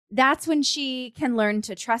that's when she can learn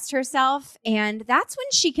to trust herself. And that's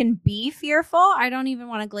when she can be fearful. I don't even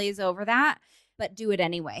want to glaze over that, but do it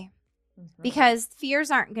anyway. Because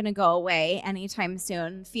fears aren't going to go away anytime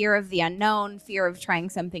soon. Fear of the unknown, fear of trying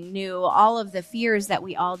something new, all of the fears that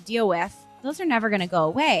we all deal with, those are never going to go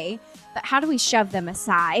away. But how do we shove them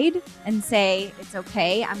aside and say, it's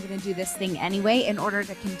okay, I'm going to do this thing anyway in order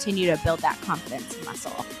to continue to build that confidence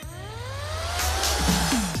muscle?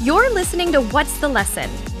 You're listening to What's the Lesson?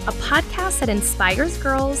 A podcast that inspires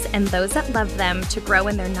girls and those that love them to grow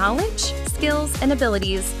in their knowledge, skills, and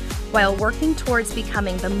abilities while working towards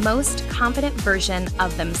becoming the most confident version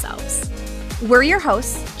of themselves. We're your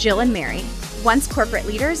hosts, Jill and Mary, once corporate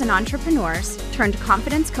leaders and entrepreneurs turned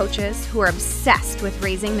confidence coaches who are obsessed with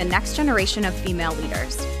raising the next generation of female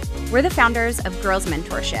leaders. We're the founders of Girls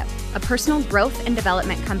Mentorship, a personal growth and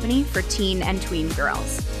development company for teen and tween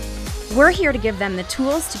girls. We're here to give them the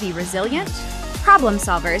tools to be resilient, problem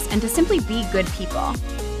solvers, and to simply be good people.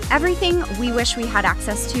 Everything we wish we had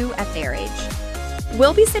access to at their age.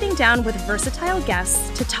 We'll be sitting down with versatile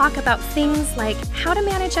guests to talk about things like how to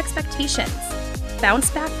manage expectations, bounce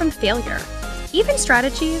back from failure, even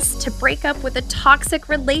strategies to break up with a toxic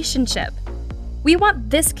relationship. We want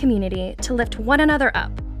this community to lift one another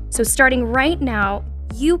up. So starting right now,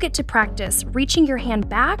 you get to practice reaching your hand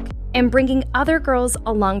back and bringing other girls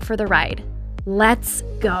along for the ride. Let's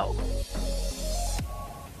go.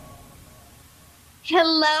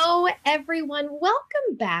 Hello, everyone.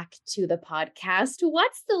 Welcome back to the podcast.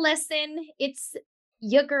 What's the lesson? It's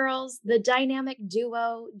your girls, the dynamic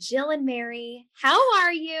duo, Jill and Mary. How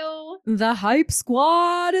are you? The hype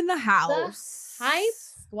squad in the house. The hype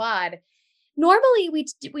squad. Normally,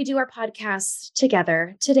 we do our podcast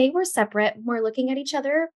together. Today, we're separate. We're looking at each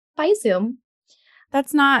other by Zoom.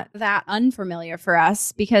 That's not that unfamiliar for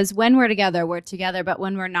us because when we're together, but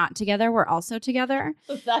when we're not together, we're also together.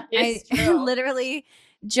 That is true. I literally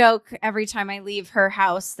joke every time I leave her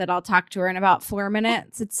house that I'll talk to her in about 4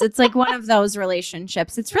 minutes. It's like one of those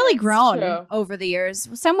relationships. It's really grown over the years.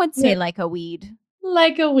 Some would say like a weed.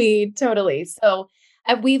 Like a weed, totally. So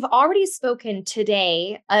we've already spoken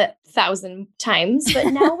today 1,000 times, but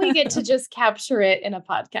now we get to just capture it in a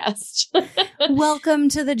podcast. Welcome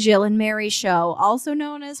to the Jill and Mary Show, also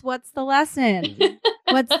known as What's the Lesson?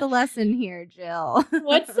 What's the lesson here, Jill?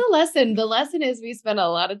 What's the lesson? The lesson is we spent a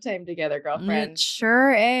lot of time together, girlfriend. It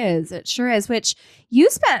sure is. It sure is, which you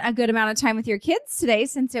spent a good amount of time with your kids today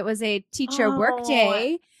since it was a teacher work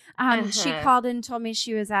day. She called and told me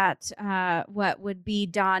she was at what would be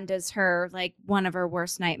dawned as her, like one of her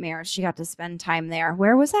worst nightmares. She got to spend time there.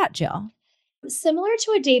 Where was that, Jill? Similar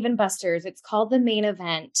to a Dave & Buster's. It's called The Main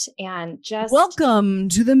Event. And just welcome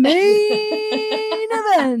to the main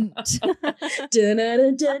event.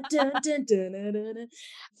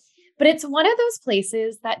 But it's one of those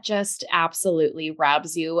places that just absolutely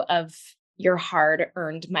robs you of your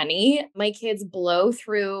hard-earned money. My kids blow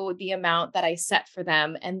through the amount that I set for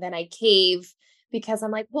them, and then I cave because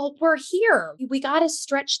I'm like, well, we're here. We got to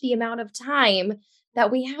stretch the amount of time that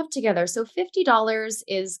we have together. So $50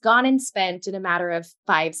 is gone and spent in a matter of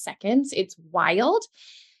 5 seconds. It's wild.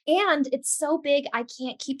 And it's so big, I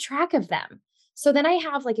can't keep track of them. So then I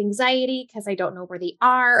have like anxiety because I don't know where they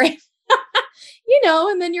are, and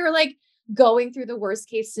then you're like, going through the worst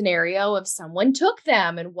case scenario of someone took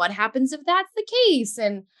them and what happens if that's the case.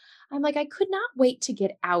 And I'm like, I could not wait to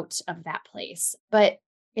get out of that place, but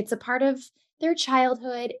it's a part of their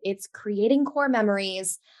childhood. It's creating core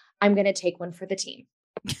memories. I'm going to take one for the team.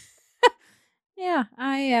 Yeah,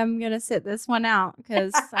 I am going to sit this one out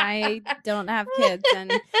because I don't have kids.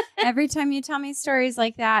 And every time you tell me stories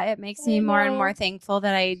like that, it makes me more and more thankful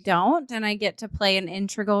that I don't. And I get to play an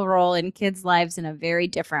integral role in kids' lives in a very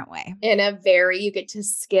different way. You get to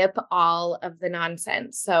skip all of the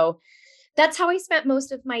nonsense. So that's how I spent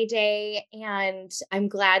most of my day. And I'm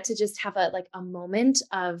glad to just have a moment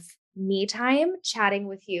of me time chatting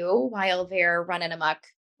with you while they're running amok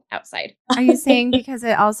outside. Are you saying because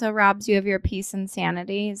it also robs you of your peace and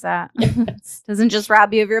sanity? Is that doesn't just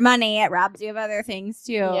rob you of your money, it robs you of other things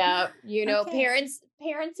too. Yeah. Okay.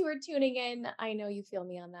 Parents who are tuning in, I know you feel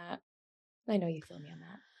me on that.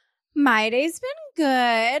 My day's been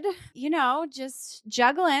good. Just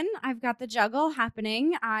juggling. I've got the juggle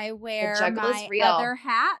happening. I wear my other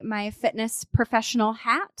hat, my fitness professional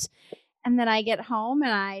hat. And then I get home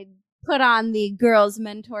and I put on the Girls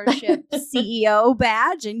Mentorship CEO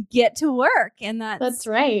badge and get to work. And that's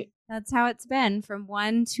right. That's how it's been from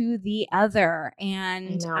one to the other.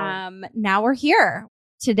 And now we're here.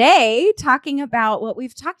 today talking about what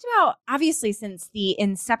we've talked about, obviously, since the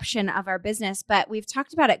inception of our business, but we've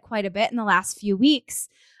talked about it quite a bit in the last few weeks.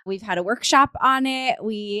 We've had a workshop on it.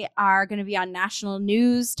 We are going to be on national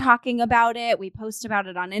news talking about it. We post about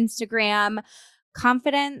it on Instagram.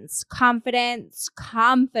 Confidence, confidence,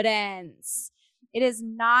 confidence. It is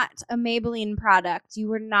not a Maybelline product. You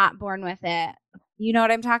were not born with it. You know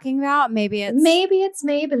what I'm talking about? Maybe it's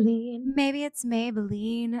Maybelline. Maybe it's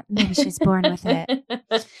Maybelline. Maybe she's born with it.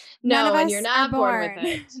 No, and you're not born with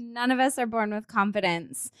it. None of us are born with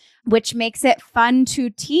confidence, which makes it fun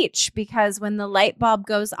to teach, because when the light bulb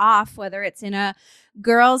goes off, whether it's in a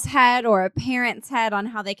girl's head or a parent's head on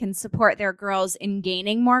how they can support their girls in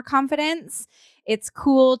gaining more confidence, it's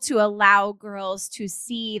cool to allow girls to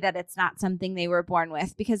see that it's not something they were born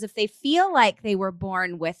with. Because if they feel like they were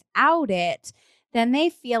born without it, then they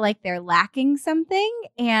feel like they're lacking something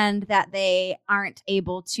and that they aren't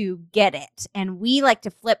able to get it. And we like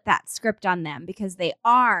to flip that script on them, because they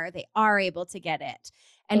are able to get it.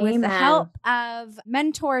 And Amen. With the help of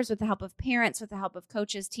mentors, with the help of parents, with the help of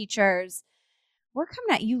coaches, teachers, we're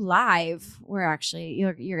coming at you live. We're actually,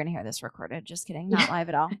 you're going to hear this recorded. Just kidding. Not live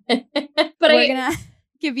at all. But we're going to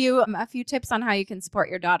give you a few tips on how you can support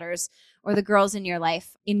your daughters or the girls in your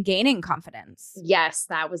life in gaining confidence. Yes,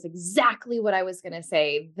 that was exactly what I was going to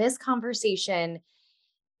say. This conversation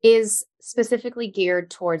is specifically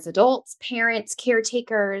geared towards adults, parents,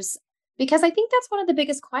 caretakers, because I think that's one of the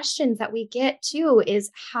biggest questions that we get too,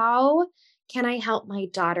 is how can I help my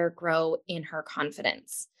daughter grow in her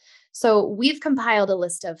confidence? So we've compiled a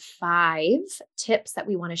list of 5 tips that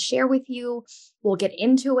we want to share with you. We'll get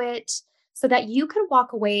into it so that you can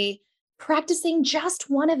walk away practicing just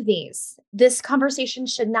one of these. This conversation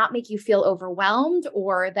should not make you feel overwhelmed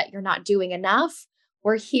or that you're not doing enough.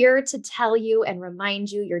 We're here to tell you and remind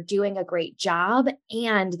you you're doing a great job,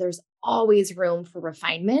 and there's always room for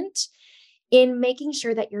refinement in making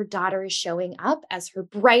sure that your daughter is showing up as her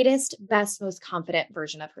brightest, best, most confident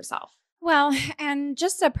version of herself. Well, and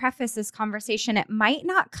just to preface this conversation, it might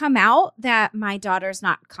not come out that my daughter's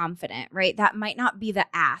not confident, right? That might not be the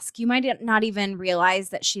ask. You might not even realize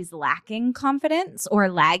that she's lacking confidence or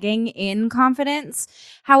lagging in confidence.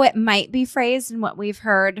 How it might be phrased and what we've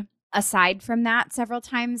heard aside from that several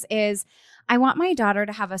times is, I want my daughter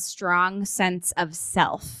to have a strong sense of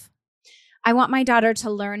self. I want my daughter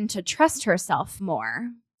to learn to trust herself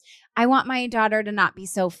more. I want my daughter to not be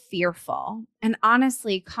so fearful. And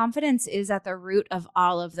honestly, confidence is at the root of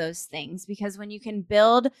all of those things, because when you can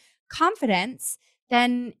build confidence,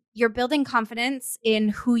 then you're building confidence in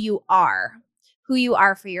who you are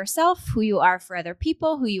for yourself, who you are for other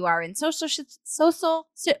people, who you are in social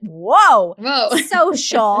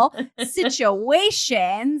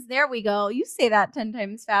situations. There we go. You say that 10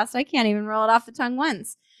 times fast. I can't even roll it off the tongue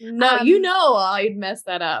once. No, you know I'd mess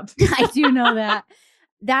that up. I do know that.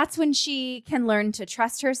 That's when she can learn to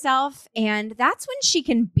trust herself. And that's when she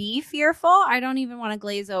can be fearful. I don't even want to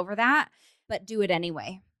glaze over that, but do it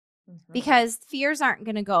anyway. Mm-hmm. Because fears aren't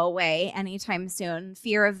going to go away anytime soon.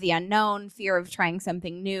 Fear of the unknown, fear of trying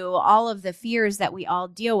something new, all of the fears that we all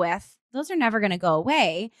deal with, those are never going to go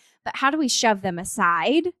away. But how do we shove them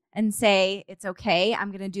aside and say, it's okay,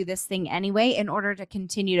 I'm going to do this thing anyway, in order to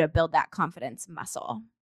continue to build that confidence muscle?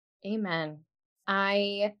 Amen.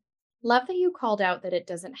 I love that you called out that it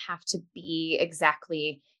doesn't have to be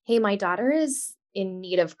exactly, hey, my daughter is in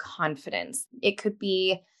need of confidence. It could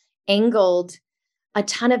be angled a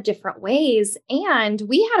ton of different ways. And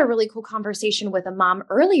we had a really cool conversation with a mom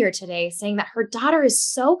earlier today saying that her daughter is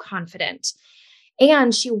so confident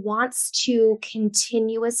and she wants to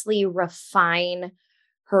continuously refine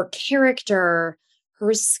her character,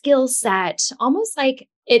 her skill set, almost like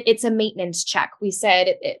it's a maintenance check. We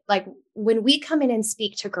said, like when we come in and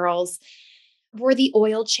speak to girls, we're the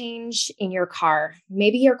oil change in your car.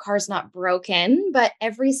 Maybe your car's not broken, but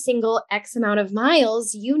every single X amount of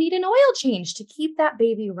miles, you need an oil change to keep that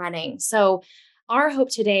baby running. So our hope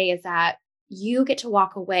today is that you get to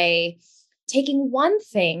walk away taking one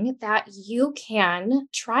thing that you can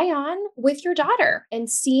try on with your daughter and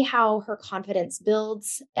see how her confidence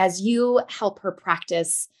builds as you help her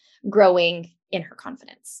practice growing in her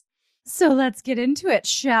confidence. So let's get into it,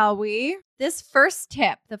 shall we? This first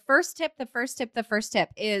tip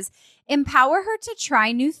is empower her to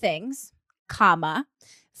try new things,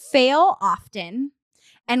 fail often,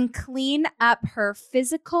 and clean up her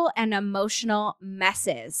physical and emotional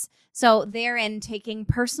messes. So therein taking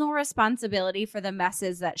personal responsibility for the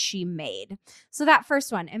messes that she made. So that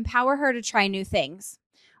first one, empower her to try new things.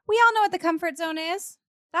 We all know what the comfort zone is.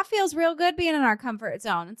 That feels real good being in our comfort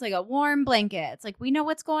zone. It's like a warm blanket. It's like we know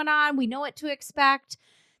what's going on. We know what to expect.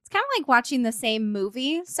 It's kind of like watching the same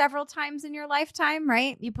movie several times in your lifetime,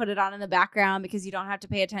 right? You put it on in the background because you don't have to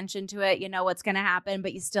pay attention to it. You know what's going to happen,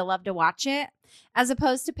 but you still love to watch it. As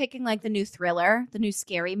opposed to picking like the new thriller, the new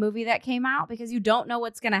scary movie that came out, because you don't know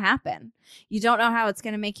what's going to happen. You don't know how it's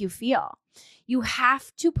going to make you feel. You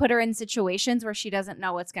have to put her in situations where she doesn't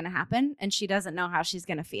know what's going to happen and she doesn't know how she's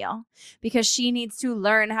going to feel, because she needs to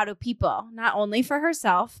learn how to people, not only for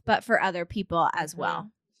herself, but for other people as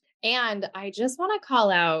well. And I just want to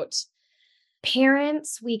call out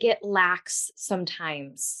parents, we get lax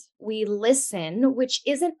sometimes. We listen, which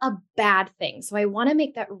isn't a bad thing. So I want to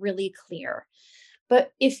make that really clear.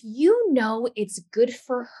 But if you know it's good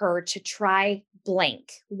for her to try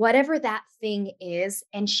blank, whatever that thing is,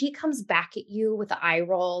 and she comes back at you with the eye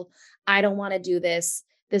roll, I don't want to do this.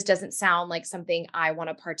 This doesn't sound like something I want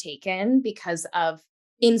to partake in because of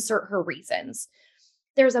insert her reasons.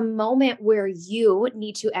 There's a moment where you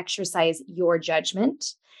need to exercise your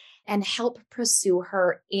judgment and help pursue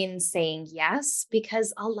her in saying yes,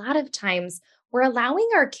 because a lot of times we're allowing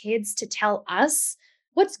our kids to tell us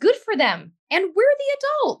what's good for them, and we're the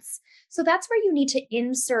adults. So that's where you need to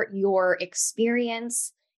insert your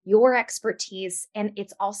experience, your expertise, and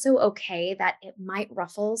it's also okay that it might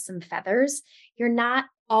ruffle some feathers. You're not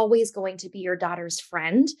always going to be your daughter's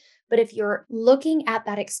friend, but if you're looking at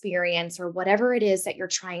that experience or whatever it is that you're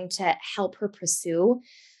trying to help her pursue,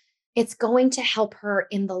 it's going to help her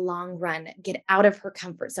in the long run get out of her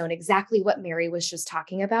comfort zone, exactly what Mary was just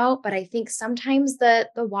talking about. But I think sometimes the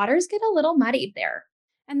waters get a little muddied there.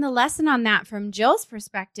 And the lesson on that from Jill's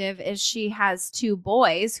perspective is she has two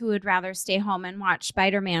boys who would rather stay home and watch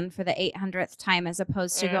Spider-Man for the 800th time as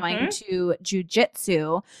opposed to going to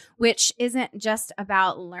jujitsu, which isn't just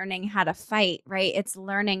about learning how to fight, right? It's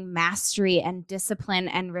learning mastery and discipline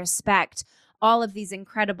and respect, all of these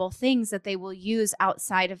incredible things that they will use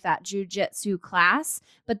outside of that jujitsu class,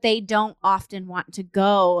 but they don't often want to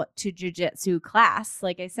go to jujitsu class.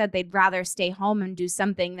 Like I said, they'd rather stay home and do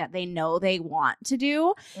something that they know they want to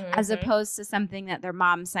do as opposed to something that their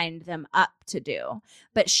mom signed them up to do.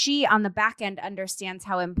 But she on the back end understands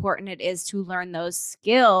how important it is to learn those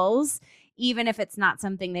skills, even if it's not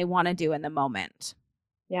something they want to do in the moment.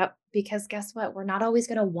 Yep. Because guess what? We're not always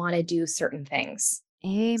going to want to do certain things.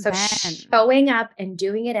 Amen. So showing up and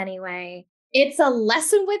doing it anyway, it's a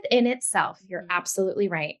lesson within itself. You're absolutely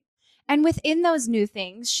right. And within those new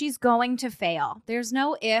things, she's going to fail. There's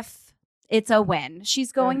no if, it's a win.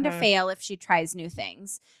 She's going to fail if she tries new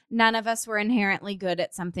things. None of us were inherently good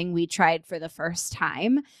at something we tried for the first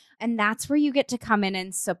time. And that's where you get to come in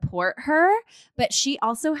and support her. But she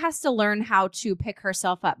also has to learn how to pick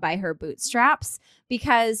herself up by her bootstraps,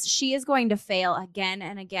 because she is going to fail again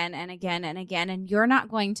and again and again and again. And you're not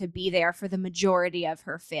going to be there for the majority of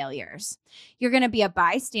her failures. You're going to be a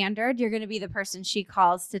bystander. You're going to be the person she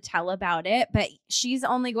calls to tell about it. But she's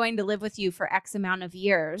only going to live with you for X amount of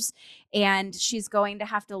years. And she's going to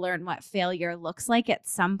have to learn what failure looks like at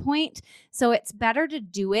some point. So it's better to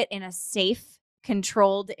do it in a safe,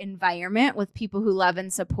 controlled environment with people who love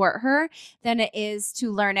and support her than it is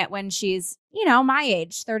to learn it when she's, my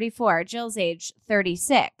age, 34, Jill's age,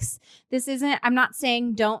 36. I'm not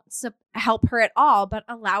saying don't help her at all, but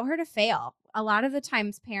allow her to fail. A lot of the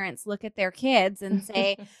times parents look at their kids and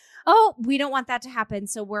say, oh, we don't want that to happen,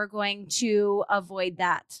 so we're going to avoid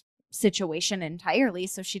that situation entirely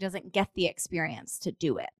so she doesn't get the experience to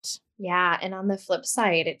do it. Yeah. And on the flip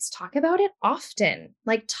side, it's talk about it often.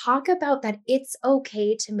 Like, talk about that it's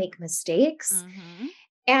okay to make mistakes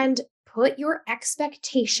and put your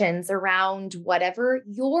expectations around whatever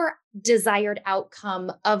your desired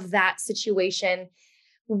outcome of that situation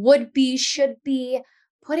would be, should be.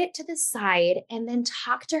 Put it to the side and then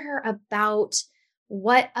talk to her about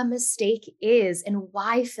what a mistake is and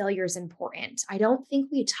why failure is important. I don't think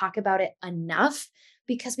we talk about it enough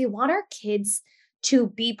because we want our kids to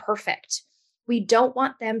be perfect. We don't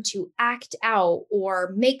want them to act out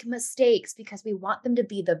or make mistakes because we want them to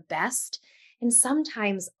be the best. And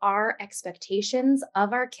sometimes our expectations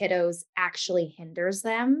of our kiddos actually hinders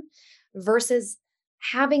them versus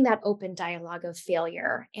having that open dialogue of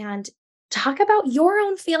failure and talk about your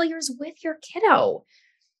own failures with your kiddo.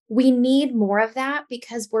 We need more of that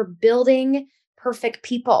because we're building perfect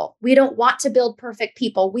people. We don't want to build perfect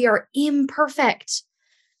people. We are imperfect.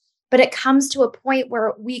 But it comes to a point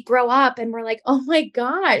where we grow up and we're like, oh my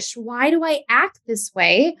gosh, why do I act this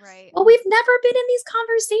way? Right. Well, we've never been in these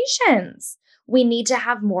conversations. We need to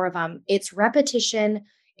have more of them. It's repetition.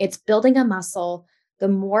 It's building a muscle. The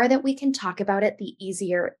more that we can talk about it, the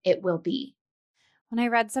easier it will be. When I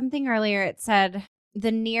read something earlier, it said,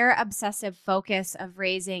 the near obsessive focus of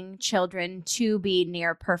raising children to be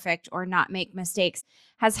near perfect or not make mistakes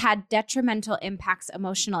has had detrimental impacts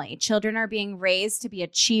emotionally. Children are being raised to be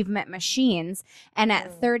achievement machines. And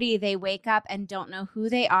at 30, they wake up and don't know who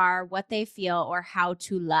they are, what they feel, or how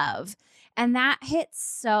to love. And that hits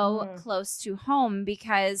so close to home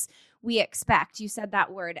because we expect, you said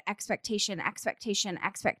that word, expectation, expectation,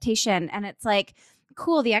 expectation. And it's like,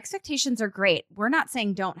 cool, the expectations are great. We're not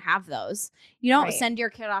saying don't have those. You don't send your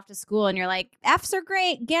kid off to school and you're like, F's are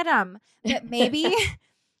great, get them. But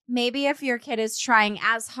maybe if your kid is trying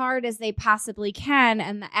as hard as they possibly can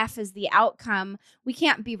and the F is the outcome, we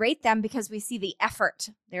can't berate them because we see the effort.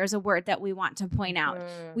 There's a word that we want to point out.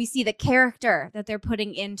 We see the character that they're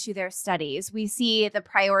putting into their studies. We see the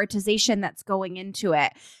prioritization that's going into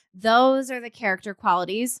it. Those are the character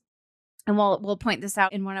qualities. And we'll point this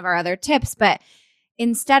out in one of our other tips, but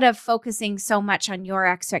instead of focusing so much on your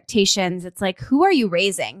expectations, it's like, who are you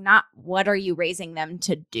raising? Not what are you raising them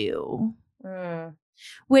to do?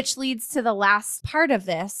 Which leads to the last part of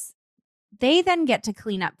this. They then get to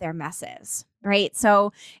clean up their messes, right?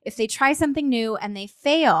 So if they try something new and they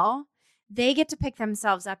fail, they get to pick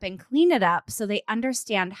themselves up and clean it up so they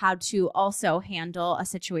understand how to also handle a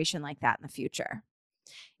situation like that in the future.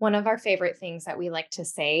 One of our favorite things that we like to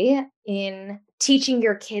say in teaching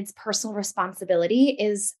your kids personal responsibility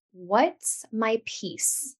is, what's my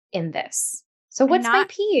piece in this? So what's my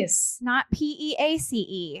piece? Not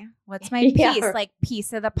P-E-A-C-E. What's my piece? Like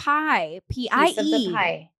piece of the pie.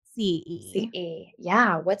 P-I-E-C-E. C-E.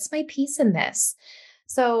 Yeah. What's my piece in this?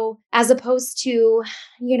 So as opposed to,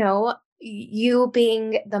 you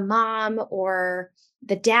being the mom or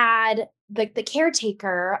the dad, the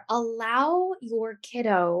caretaker, allow your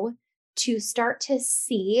kiddo to start to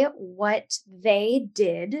see what they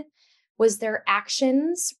did was their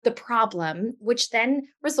actions the problem, which then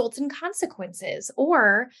results in consequences,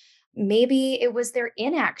 or maybe it was their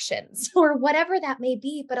inactions or whatever that may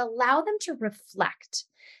be, but allow them to reflect.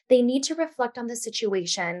 They need to reflect on the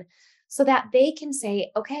situation so that they can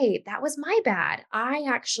say, okay, that was my bad. I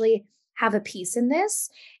actually have a piece in this.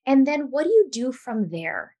 And then what do you do from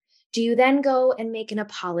there? Do you then go and make an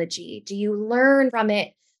apology? Do you learn from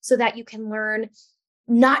it so that you can learn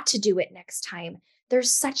not to do it next time?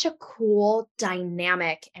 There's such a cool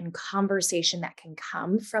dynamic and conversation that can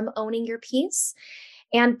come from owning your piece.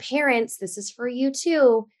 And parents, this is for you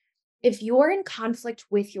too. If you're in conflict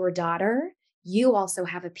with your daughter, you also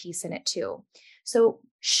have a piece in it too. So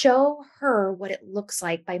show her what it looks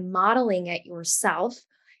like by modeling it yourself.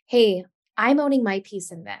 Hey, I'm owning my piece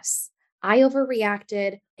in this. I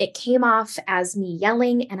overreacted. It came off as me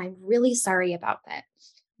yelling, and I'm really sorry about that.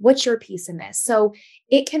 What's your piece in this? So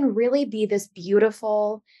it can really be this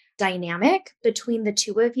beautiful dynamic between the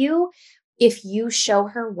two of you if you show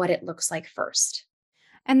her what it looks like first.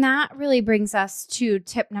 And that really brings us to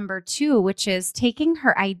tip number 2, which is taking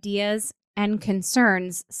her ideas and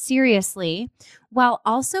concerns seriously while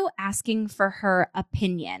also asking for her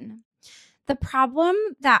opinion. The problem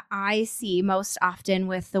that I see most often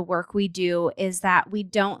with the work we do is that we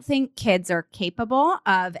don't think kids are capable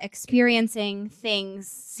of experiencing things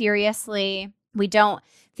seriously. We don't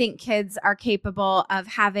think kids are capable of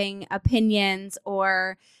having opinions,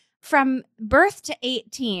 or from birth to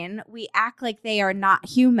 18, we act like they are not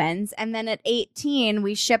humans. And then at 18,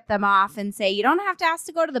 we ship them off and say, you don't have to ask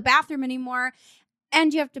to go to the bathroom anymore.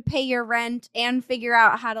 And you have to pay your rent and figure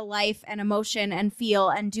out how to life and emotion and feel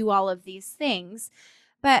and do all of these things.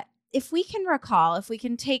 But if we can recall, if we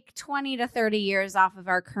can take 20 to 30 years off of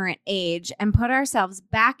our current age and put ourselves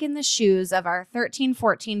back in the shoes of our 13,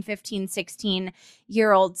 14, 15,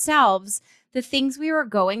 16-year-old selves, the things we were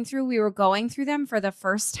going through them for the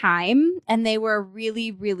first time. And they were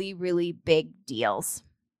really, really, really big deals.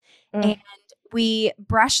 And we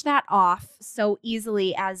brush that off so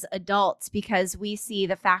easily as adults because we see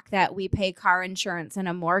the fact that we pay car insurance and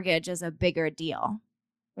a mortgage as a bigger deal.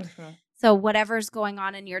 So whatever's going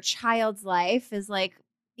on in your child's life is like,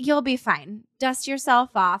 you'll be fine. Dust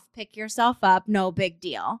yourself off, pick yourself up, no big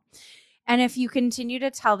deal. And if you continue to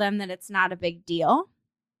tell them that it's not a big deal,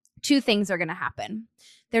 2 things are going to happen.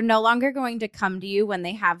 They're no longer going to come to you when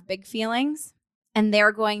they have big feelings, and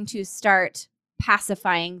they're going to start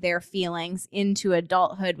pacifying their feelings into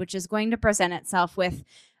adulthood, which is going to present itself with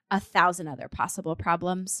 1,000 other possible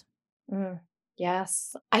problems.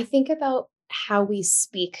 Yes. I think about how we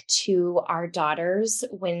speak to our daughters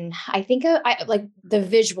when I think of, like the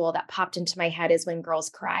visual that popped into my head is when girls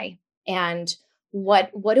cry. And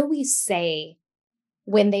what do we say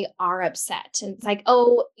when they are upset? And it's like,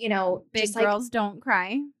 oh, big just girls don't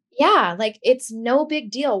cry. Yeah, like it's no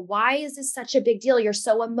big deal. Why is this such a big deal? You're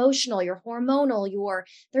so emotional, you're hormonal,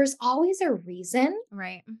 there's always a reason.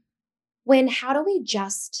 Right. When how do we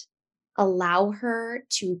just allow her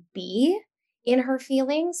to be in her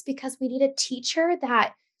feelings? Because we need to teach her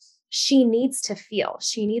that she needs to feel,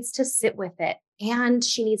 she needs to sit with it, and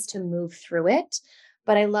she needs to move through it.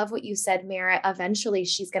 But I love what you said, Mara. Eventually,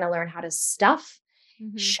 she's going to learn how to stuff,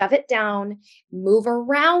 Mm-hmm. shove it down, move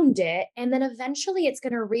around it. And then eventually it's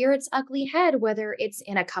going to rear its ugly head, whether it's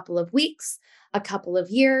in a couple of weeks, a couple of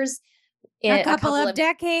years, A in a couple couple of of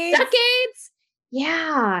decades. decades.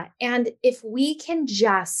 Yeah. And if we can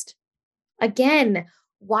just, again,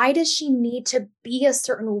 why does she need to be a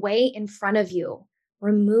certain way in front of you?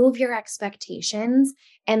 Remove your expectations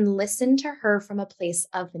and listen to her from a place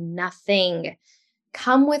of nothing.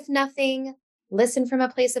 Come with nothing, listen from a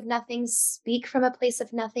place of nothing, speak from a place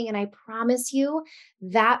of nothing. And I promise you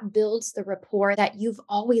that builds the rapport that you've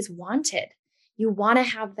always wanted. You want to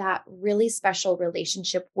have that really special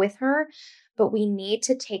relationship with her, but we need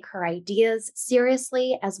to take her ideas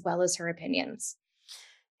seriously as well as her opinions.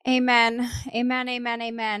 Amen. Amen. Amen.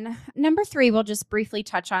 Amen. Number 3, we'll just briefly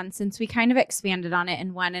touch on since we kind of expanded on it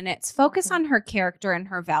in one, and it's focus on her character and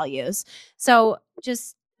her values. So,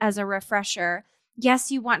 just as a refresher, yes,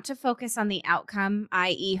 you want to focus on the outcome,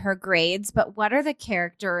 i.e., her grades, but what are the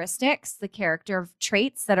characteristics, the character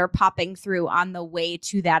traits that are popping through on the way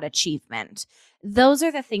to that achievement? Those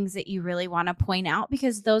are the things that you really want to point out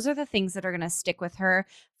because those are the things that are going to stick with her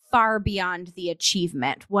far beyond the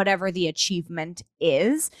achievement, whatever the achievement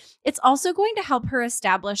is. It's also going to help her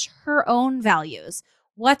establish her own values.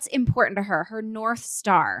 What's important to her, her North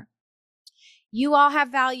Star. You all have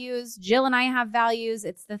values. Jill and I have values.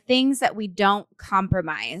 It's the things that we don't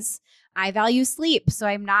compromise. I value sleep, so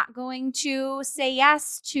I'm not going to say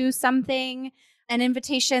yes to something, an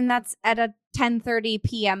invitation that's at a 10:30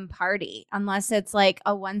 p.m. party, unless it's like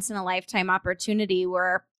a once in a lifetime opportunity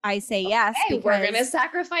where I say yes Hey, because we're going to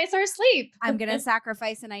sacrifice our sleep. I'm going to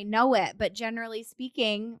sacrifice and I know it. But generally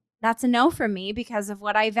speaking, that's a no for me because of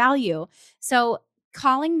what I value. So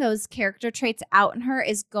calling those character traits out in her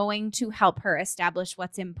is going to help her establish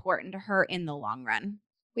what's important to her in the long run.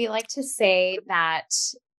 We like to say that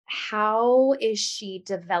how is she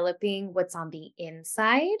developing what's on the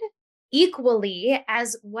inside equally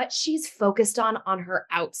as what she's focused on her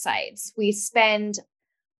outsides. We spend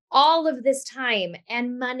all of this time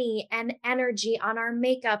and money and energy on our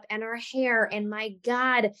makeup and our hair. And my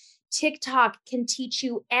God, TikTok can teach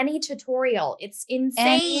you any tutorial. It's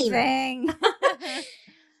insane. Anything.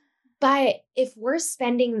 But if we're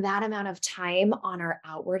spending that amount of time on our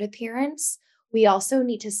outward appearance, we also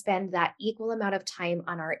need to spend that equal amount of time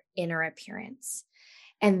on our inner appearance.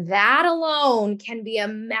 And that alone can be a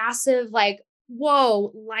massive, like,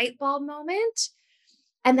 whoa, light bulb moment.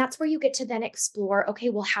 And that's where you get to then explore, okay,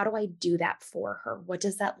 well, how do I do that for her? What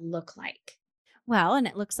does that look like? Well, and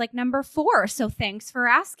it looks like number 4. So thanks for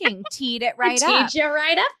asking. Teed it right up. Teed you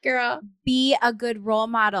right up, girl. Be a good role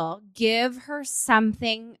model. Give her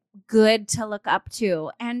something good to look up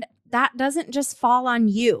to. And that doesn't just fall on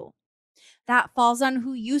you. That falls on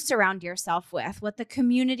who you surround yourself with, what the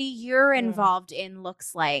community you're involved in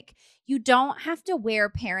looks like. You don't have to wear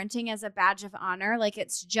parenting as a badge of honor, like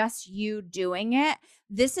it's just you doing it.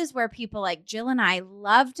 This is where people like Jill and I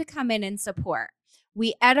love to come in and support.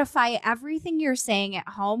 We edify everything you're saying at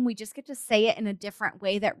home. We just get to say it in a different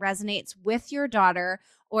way that resonates with your daughter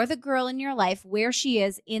or the girl in your life where she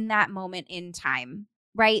is in that moment in time,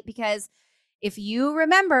 right? Because if you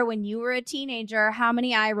remember when you were a teenager, how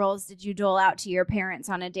many eye rolls did you dole out to your parents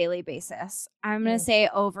on a daily basis? I'm going to say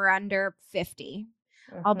over under 50.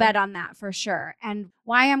 I'll bet on that for sure. And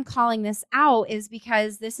why I'm calling this out is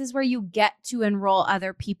because this is where you get to enroll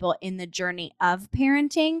other people in the journey of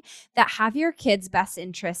parenting that have your kids' best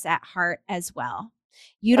interests at heart as well.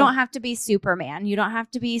 You don't have to be Superman. You don't have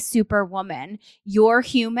to be Superwoman. You're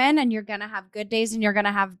human and you're going to have good days and you're going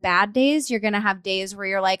to have bad days. You're going to have days where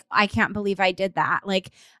you're like, I can't believe I did that.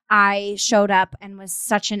 Like I showed up and was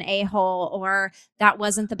such an a-hole, or that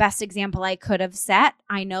wasn't the best example I could have set.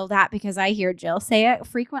 I know that because I hear Jill say it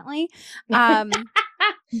frequently. But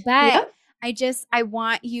yep. I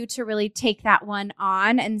want you to really take that one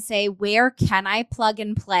on and say, where can I plug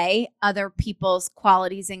and play other people's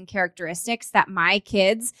qualities and characteristics that my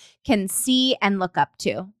kids can see and look up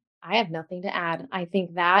to? I have nothing to add. I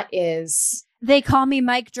think that is... They call me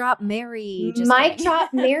Mic Drop Mary. Mic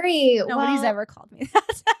Drop Mary. Nobody's ever called me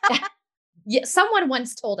that. Yeah, someone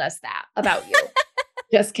once told us that about you.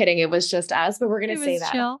 Just kidding. It was just us, but we're going to say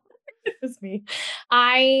that. Chill. It was me.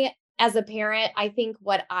 As a parent, I think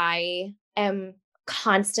what I am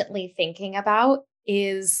constantly thinking about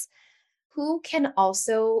is who can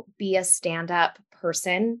also be a stand-up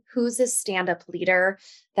person, who's a stand-up leader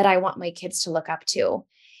that I want my kids to look up to.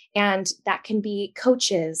 And that can be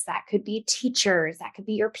coaches, that could be teachers, that could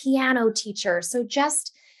be your piano teacher. So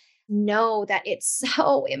just know that it's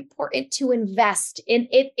so important to invest in.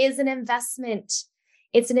 It is an investment.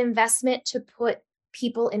 It's an investment to put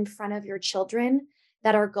people in front of your children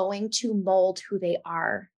that are going to mold who they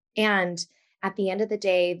are. And at the end of the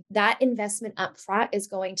day, that investment up front is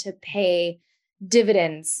going to pay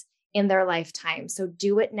dividends in their lifetime. So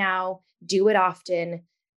do it now, do it often.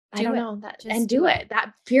 I don't know that, and do it.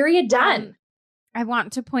 That period done. I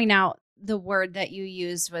want to point out the word that you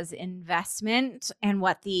used was investment, and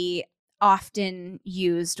what the often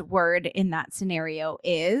used word in that scenario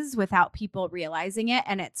is without people realizing it,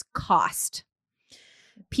 and it's cost.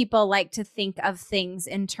 People like to think of things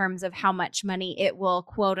in terms of how much money it will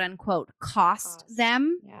quote unquote cost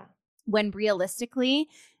them, when realistically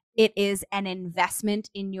it is an investment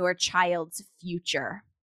in your child's future.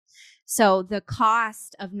 So the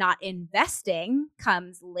cost of not investing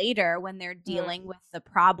comes later when they're dealing with the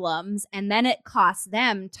problems, and then it costs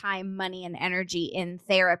them time, money, and energy in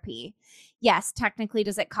therapy. Yes, technically,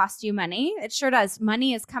 does it cost you money? It sure does.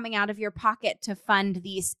 Money is coming out of your pocket to fund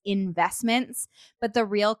these investments, but the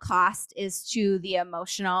real cost is to the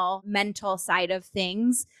emotional, mental side of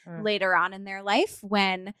things later on in their life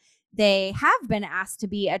when they have been asked to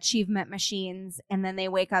be achievement machines, and then they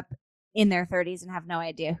wake up in their 30s and have no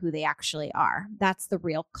idea who they actually are. That's the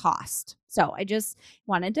real cost. So I just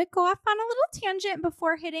wanted to go off on a little tangent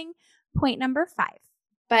before hitting point number 5.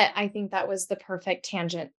 But I think that was the perfect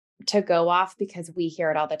tangent to go off because we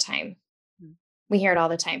hear it all the time. We hear it all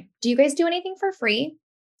the time. Do you guys do anything for free?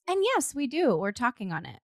 And yes, we do. We're talking on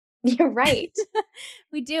it. You're right.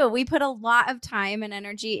 We do. We put a lot of time and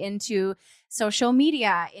energy into social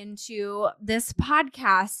media, into this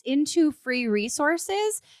podcast, into free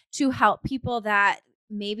resources to help people that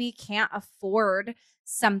maybe can't afford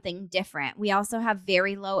something different. We also have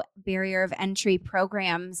very low barrier of entry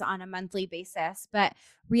programs on a monthly basis. But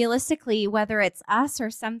realistically, whether it's us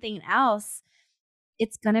or something else,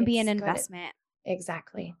 it's going to be an investment.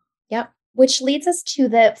 Exactly. Yep. Which leads us to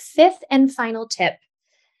the 5th and final tip.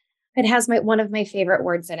 It has one of my favorite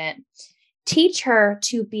words in it. Teach her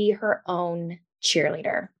to be her own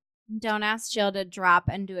cheerleader. Don't ask Jill to drop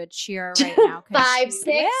and do a cheer right now. 5,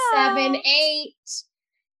 6, 7, 8.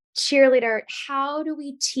 Cheerleader. How do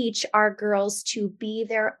we teach our girls to be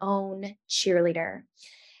their own cheerleader?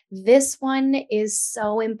 This one is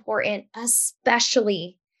so important,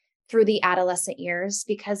 especially through the adolescent years,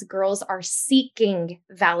 because girls are seeking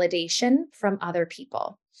validation from other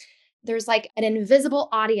people. There's like an invisible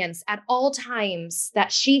audience at all times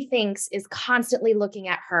that she thinks is constantly looking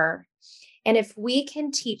at her. And if we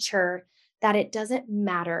can teach her that it doesn't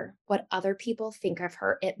matter what other people think of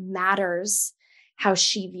her, it matters how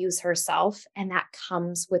she views herself. And that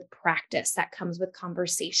comes with practice, that comes with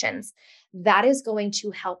conversations. That is going to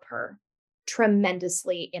help her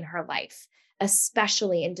tremendously in her life,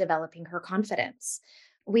 especially in developing her confidence.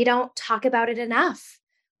 We don't talk about it enough.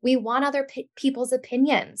 We want other people's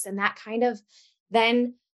opinions, and that kind of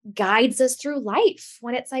then guides us through life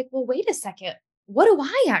when it's like, well, wait a second, what do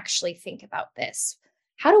I actually think about this?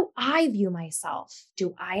 How do I view myself?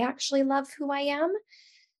 Do I actually love who I am?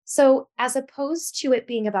 So as opposed to it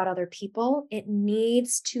being about other people, it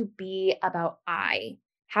needs to be about I.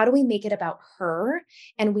 How do we make it about her?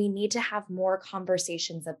 And we need to have more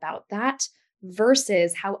conversations about that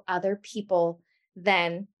versus how other people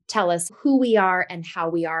then tell us who we are and how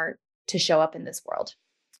we are to show up in this world.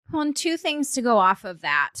 Well, and 2 things to go off of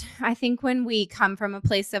that. I think when we come from a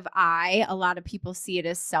place of I, a lot of people see it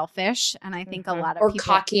as selfish. And I think a lot of people,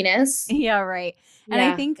 cockiness. Yeah, right. And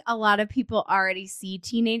I think a lot of people already see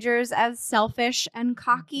teenagers as selfish and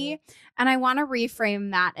cocky. And I want to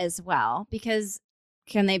reframe that as well, because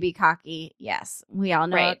can they be cocky? Yes. We all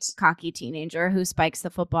know a cocky teenager who spikes the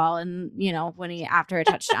football and, after a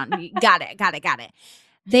touchdown, got it.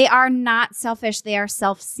 They are not selfish. They are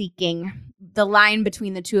self-seeking. The line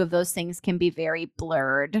between the two of those things can be very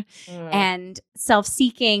blurred. And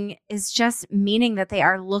self-seeking is just meaning that they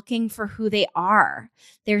are looking for who they are.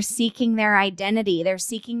 They're seeking their identity. They're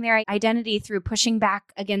seeking their identity through pushing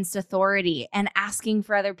back against authority and asking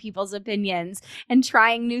for other people's opinions and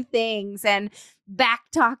trying new things and back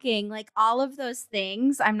talking, like all of those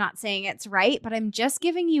things. I'm not saying it's right, but I'm just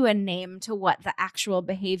giving you a name to what the actual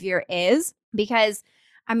behavior is, because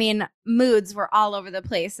I mean, moods were all over the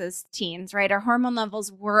place as teens, right? Our hormone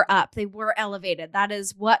levels were up. They were elevated. That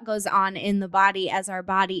is what goes on in the body as our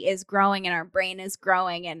body is growing and our brain is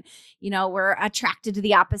growing. And, we're attracted to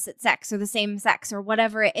the opposite sex or the same sex or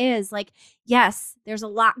whatever it is. Like, yes, there's a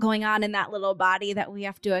lot going on in that little body that we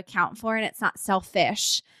have to account for, and it's not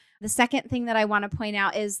selfish. The second thing that I want to point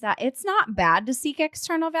out is that it's not bad to seek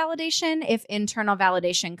external validation if internal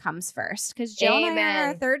validation comes first. Because Jill and I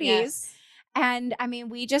are in our 30s. Yes. And I mean,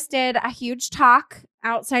 we just did a huge talk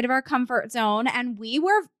outside of our comfort zone, and we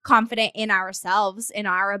were confident in ourselves, in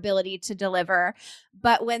our ability to deliver.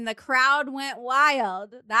 But when the crowd went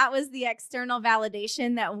wild, that was the external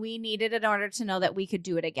validation that we needed in order to know that we could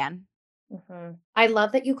do it again. Mm-hmm. I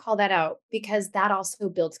love that you call that out, because that also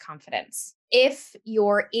builds confidence. If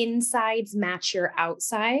your insides match your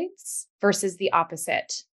outsides versus the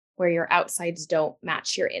opposite, where your outsides don't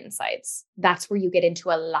match your insides, that's where you get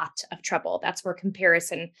into a lot of trouble. That's where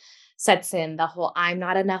comparison sets in, the whole I'm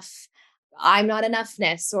not enoughness,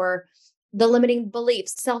 or the limiting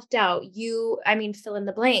beliefs, self-doubt, fill in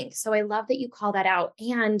the blank. So I love that you call that out.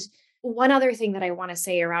 And one other thing that I want to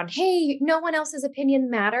say around, hey, no one else's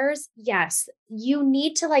opinion matters. Yes, you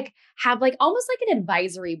need to have almost like an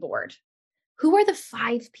advisory board. Who are the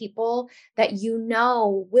 5 people that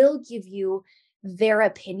will give you their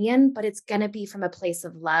opinion, but it's going to be from a place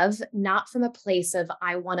of love, not from a place of,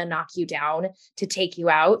 I want to knock you down to take you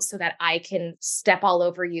out so that I can step all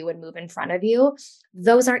over you and move in front of you.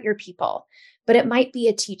 Those aren't your people, but it might be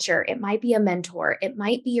a teacher. It might be a mentor. It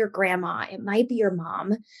might be your grandma. It might be your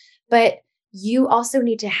mom, but you also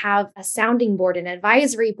need to have a sounding board, an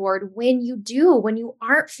advisory board when you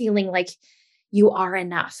aren't feeling like you are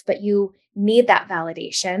enough, but you need that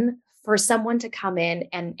validation for someone to come in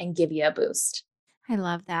and give you a boost. I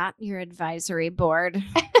love that. Your advisory board.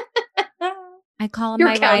 I call them Your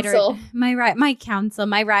my counsel. My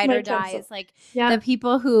ride or die is the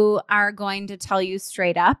people who are going to tell you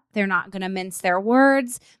straight up. They're not going to mince their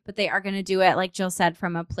words, but they are going to do it, like Jill said,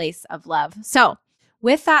 from a place of love. So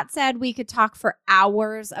with that said, we could talk for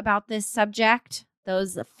hours about this subject.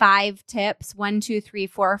 Those 5 tips, 1, 2, 3,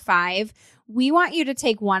 4, 5. We want you to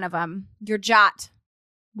take one of them, your JOT.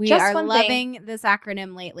 We are loving this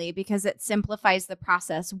acronym lately because it simplifies the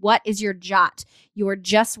process. What is your JOT? Your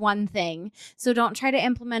just one thing. So don't try to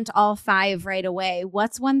implement all 5 right away.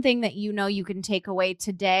 What's one thing that you can take away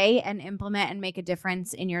today and implement and make a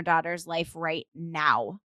difference in your daughter's life right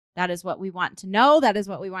now? That is what we want to know. That is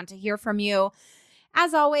what we want to hear from you.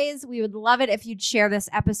 As always, we would love it if you'd share this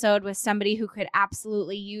episode with somebody who could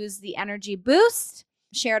absolutely use the energy boost.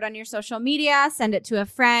 Share it on your social media, send it to a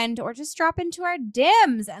friend, or just drop into our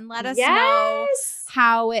DIMs and let us know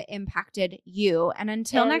how it impacted you. And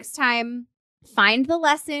until next time, find the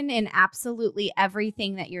lesson in absolutely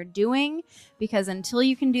everything that you're doing, because until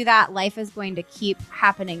you can do that, life is going to keep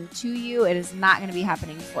happening to you. It is not going to be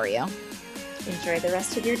happening for you. Enjoy the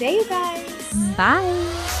rest of your day, guys. Bye.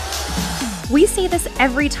 We say this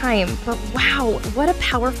every time, but wow, what a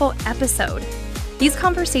powerful episode. These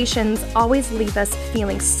conversations always leave us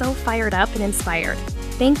feeling so fired up and inspired.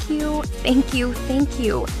 Thank you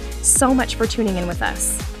so much for tuning in with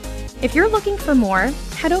us. If you're looking for more,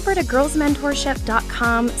 head over to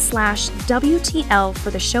girlsmentorship.com/WTL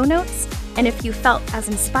for the show notes. And if you felt as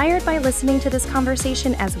inspired by listening to this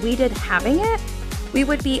conversation as we did having it, we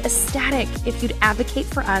would be ecstatic if you'd advocate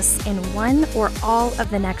for us in one or all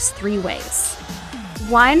of the next 3 ways.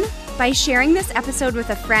 1, by sharing this episode with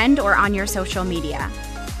a friend or on your social media.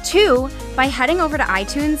 2, by heading over to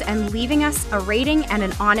iTunes and leaving us a rating and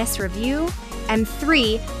an honest review. And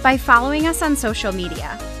 3, by following us on social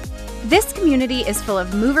media. This community is full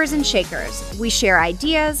of movers and shakers. We share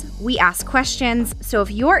ideas, we ask questions. So if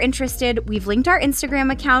you're interested, we've linked our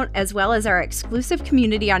Instagram account as well as our exclusive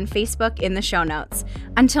community on Facebook in the show notes.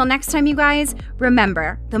 Until next time, you guys,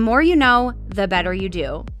 remember, the more you know, the better you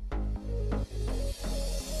do.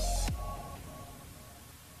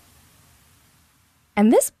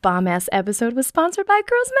 And this bomb-ass episode was sponsored by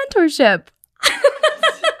Girls Mentorship.